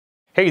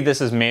Hey,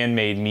 this is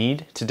Man-Made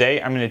Mead. Today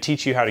I'm going to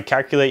teach you how to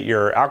calculate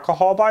your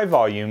alcohol by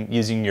volume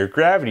using your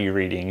gravity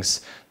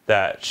readings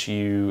that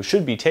you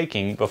should be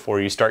taking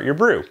before you start your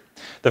brew.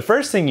 The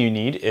first thing you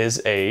need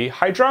is a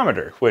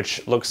hydrometer,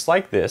 which looks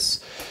like this.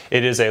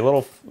 It is a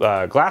little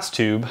glass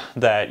tube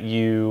that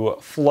you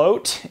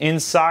float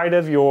inside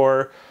of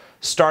your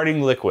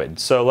starting liquid.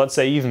 So let's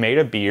say you've made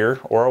a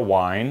beer or a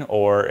wine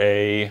or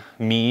a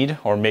mead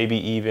or maybe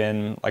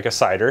even like a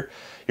cider.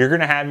 You're going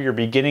to have your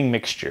beginning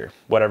mixture,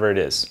 whatever it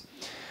is.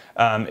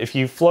 If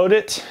you float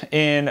it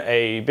in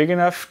a big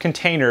enough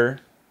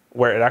container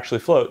where it actually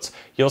floats,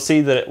 you'll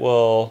see that it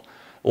will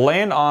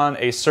land on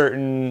a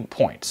certain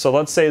point. So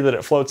let's say that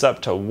it floats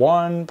up to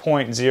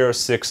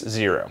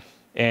 1.060,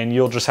 and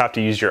you'll just have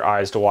to use your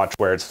eyes to watch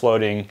where it's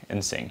floating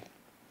and sing.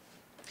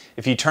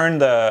 If you turn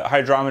the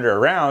hydrometer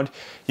around,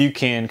 you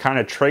can kind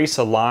of trace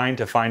a line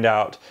to find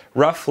out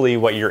roughly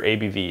what your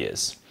ABV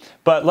is.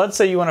 But let's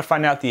say you want to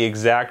find out the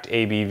exact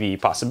ABV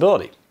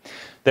possibility.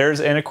 There's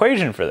an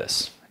equation for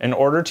this. In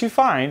order to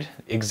find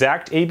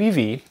exact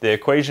ABV, the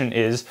equation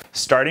is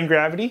starting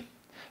gravity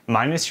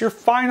minus your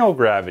final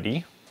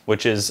gravity,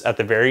 which is at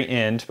the very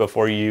end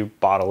before you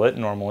bottle it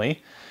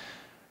normally,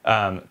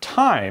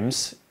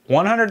 times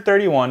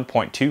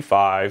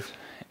 131.25,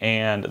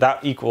 and that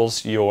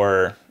equals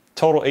your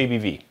total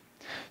ABV.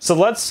 So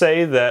let's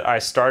say that I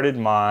started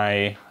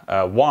my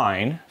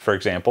wine, for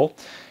example,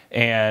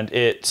 and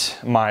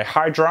my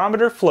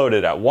hydrometer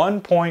floated at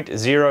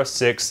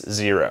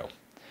 1.060.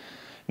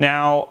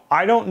 Now,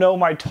 I don't know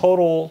my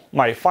final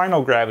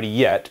gravity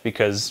yet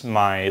because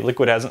my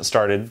liquid hasn't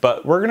started,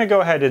 but we're gonna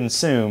go ahead and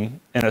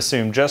assume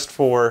just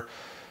for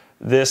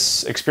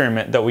this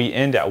experiment that we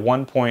end at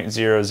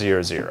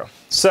 1.000.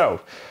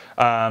 So,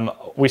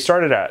 we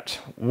started at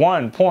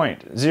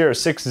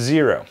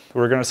 1.060.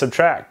 We're gonna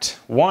subtract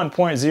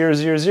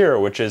 1.000,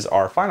 which is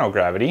our final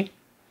gravity.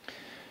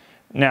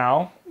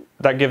 Now,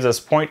 that gives us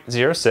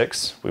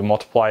 0.06. We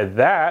multiply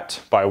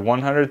that by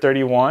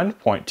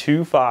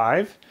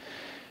 131.25.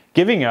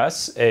 giving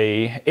us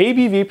a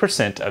ABV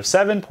percent of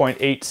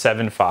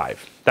 7.875.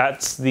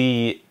 That's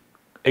the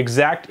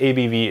exact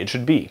ABV it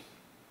should be.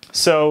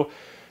 So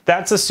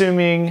that's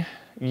assuming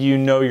you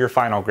know your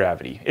final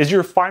gravity. Is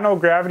your final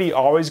gravity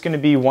always going to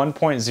be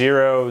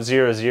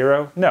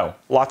 1.000? No.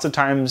 Lots of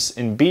times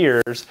in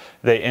beers,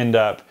 they end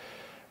up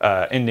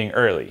ending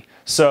early.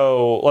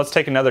 So let's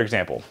take another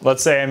example.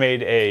 Let's say I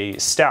made a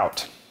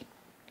stout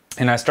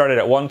and I started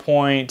at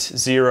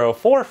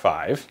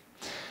 1.045.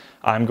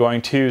 I'm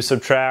going to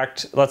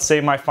subtract, let's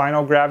say my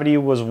final gravity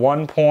was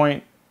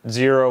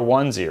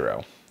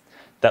 1.010.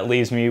 That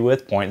leaves me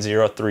with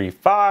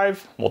 0.035.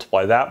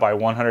 Multiply that by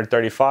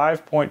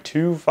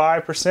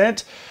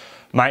 135.25%.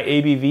 My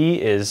ABV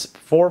is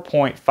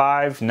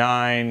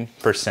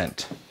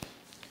 4.59%.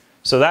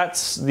 So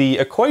that's the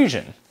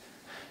equation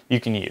you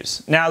can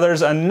use. Now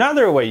there's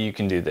another way you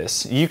can do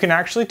this. You can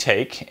actually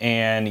take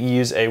and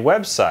use a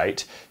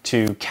website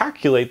to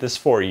calculate this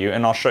for you,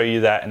 and I'll show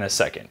you that in a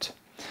second.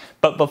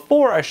 But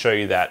before I show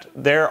you that,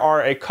 there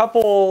are a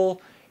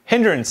couple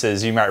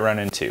hindrances you might run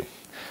into.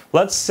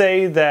 Let's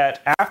say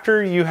that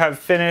after you have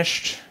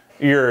finished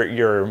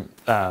your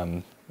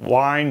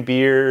wine,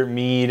 beer,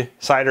 mead,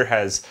 cider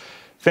has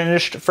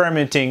finished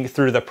fermenting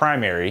through the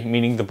primary,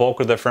 meaning the bulk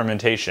of the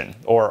fermentation,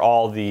 or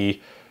all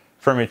the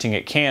fermenting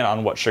it can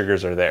on what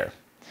sugars are there.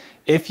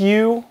 If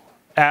you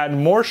add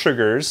more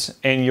sugars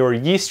and your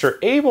yeast are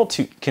able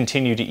to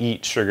continue to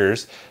eat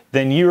sugars,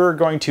 then you are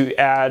going to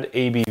add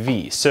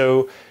ABV.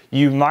 So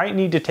you might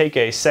need to take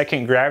a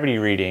second gravity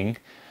reading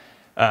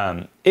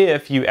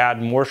if you add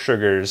more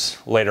sugars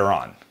later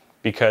on,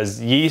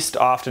 because yeast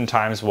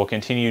oftentimes will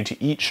continue to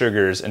eat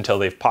sugars until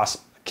they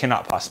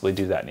cannot possibly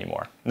do that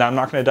anymore. Now I'm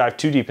not going to dive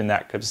too deep in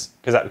that because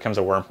that becomes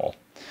a wormhole.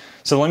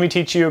 So let me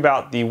teach you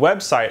about the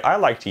website I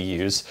like to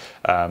use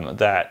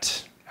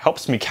that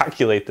helps me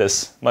calculate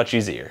this much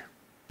easier.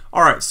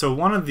 Alright, so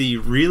one of the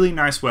really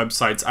nice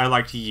websites I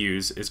like to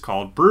use is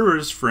called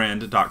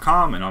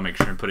brewersfriend.com, and I'll make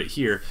sure and put it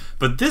here.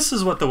 But this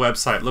is what the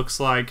website looks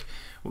like.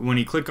 When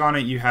you click on it,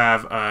 you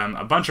have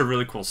a bunch of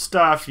really cool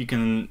stuff. You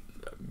can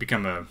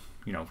become a,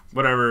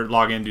 whatever,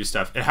 log in, do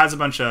stuff. It has a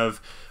bunch of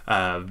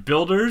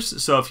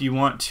builders, so if you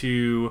want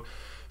to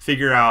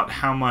figure out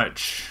how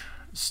much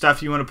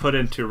stuff you want to put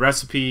into a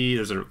recipe,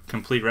 there's a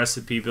complete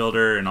recipe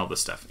builder and all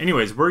this stuff.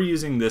 Anyways, we're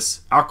using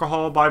this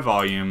alcohol by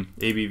volume,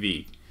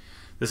 ABV.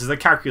 This is a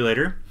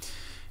calculator,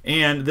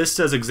 and this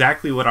does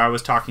exactly what I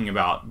was talking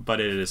about,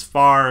 but it is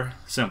far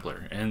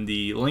simpler, and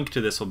the link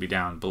to this will be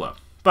down below.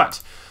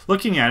 But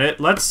looking at it,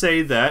 let's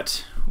say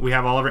that we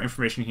have all of our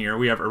information here.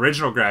 We have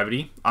original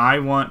gravity. I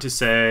want to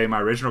say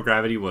my original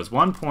gravity was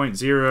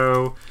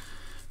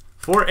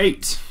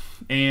 1.048,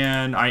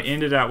 and I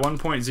ended at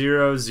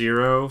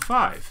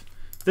 1.005.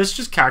 This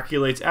just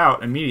calculates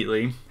out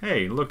immediately,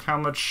 hey, look how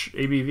much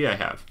ABV I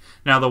have.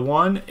 Now the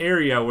one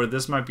area where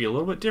this might be a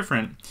little bit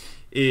different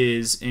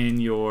is in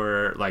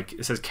your,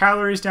 it says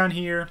calories down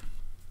here,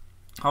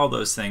 all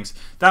those things.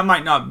 That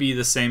might not be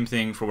the same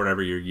thing for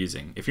whatever you're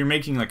using. If you're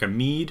making like a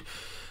mead,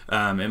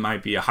 it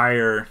might be a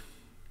higher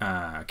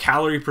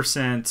calorie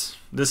percent.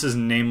 This is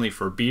namely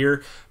for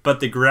beer, but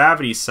the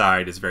gravity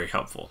side is very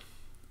helpful.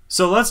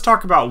 So let's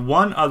talk about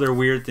one other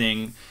weird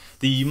thing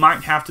that you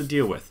might have to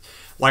deal with.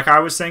 Like I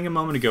was saying a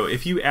moment ago,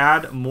 if you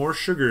add more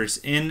sugars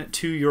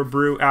into your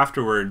brew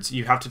afterwards,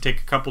 you have to take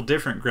a couple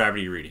different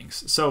gravity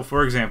readings. So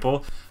for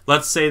example,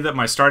 let's say that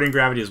my starting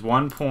gravity is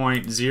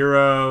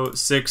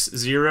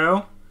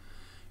 1.060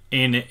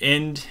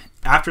 and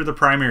after the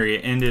primary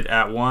it ended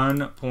at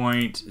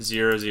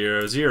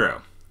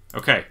 1.000.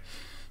 Okay,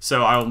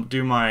 so I'll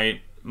do my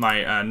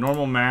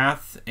normal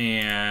math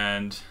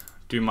and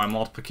do my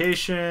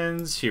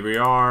multiplications. Here we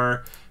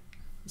are,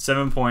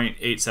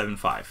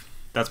 7.875.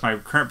 That's my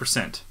current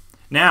percent.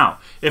 Now,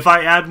 if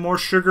I add more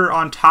sugar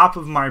on top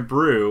of my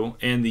brew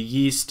and the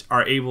yeast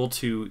are able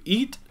to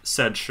eat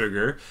said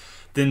sugar,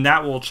 then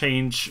that will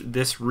change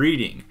this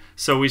reading.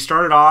 So we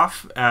started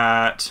off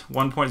at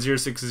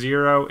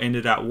 1.060,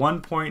 ended at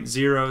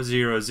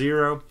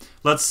 1.000.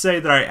 Let's say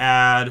that I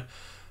add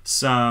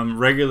some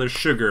regular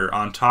sugar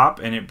on top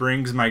and it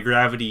brings my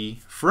gravity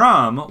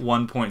from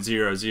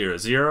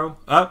 1.000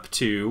 up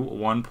to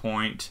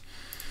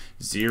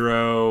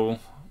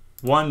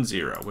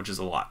 1.010, which is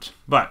a lot.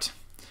 But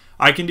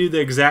I can do the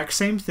exact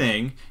same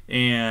thing,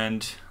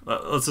 and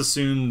let's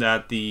assume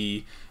that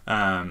the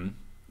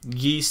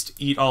yeast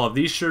eat all of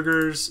these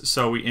sugars,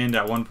 so we end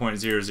at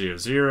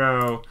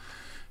 1.000.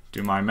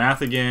 Do my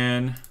math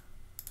again.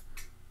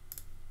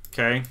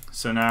 Okay,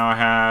 so now I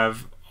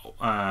have,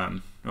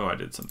 oh, I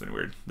did something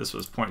weird. This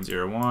was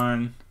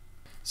 0.01.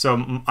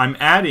 So I'm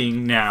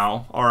adding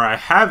now, or I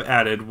have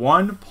added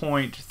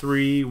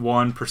 1.31%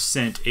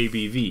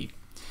 ABV.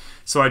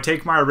 So I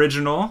take my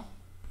original,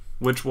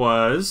 which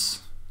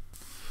was,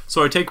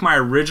 so I take my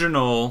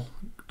original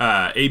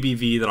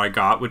ABV that I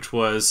got, which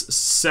was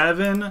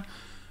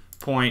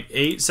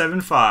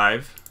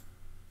 7.875,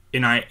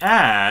 and I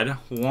add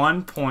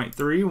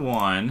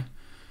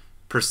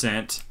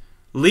 1.31%,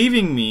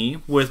 leaving me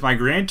with my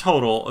grand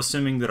total,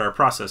 assuming that our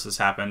process has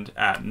happened,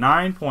 at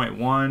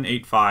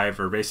 9.185,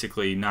 or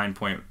basically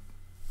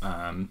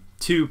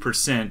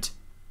 9.2%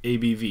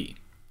 ABV.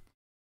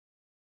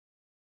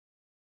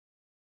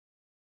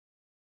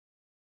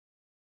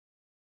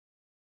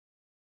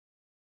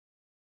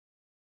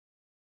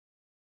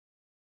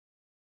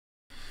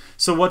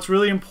 So what's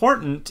really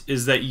important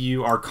is that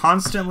you are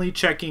constantly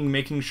checking,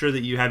 making sure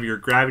that you have your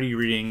gravity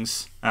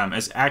readings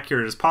as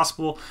accurate as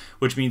possible,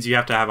 which means you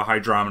have to have a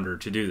hydrometer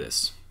to do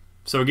this.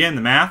 So again,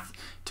 the math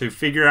to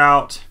figure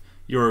out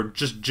your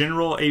just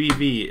general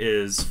ABV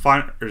is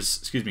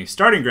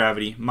starting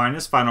gravity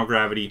minus final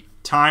gravity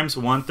times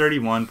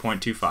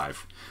 131.25.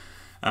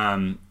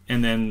 And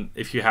then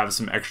if you have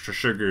some extra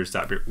sugars,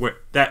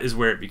 that is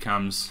where it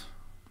becomes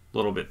a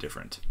little bit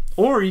different.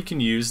 Or you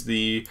can use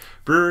the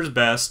Brewer's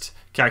Best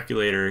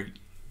calculator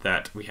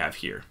that we have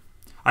here.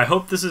 I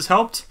hope this has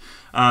helped.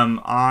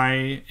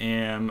 I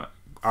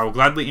will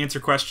gladly answer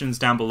questions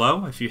down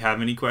below if you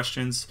have any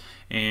questions,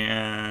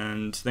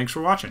 and thanks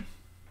for watching.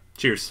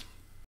 Cheers.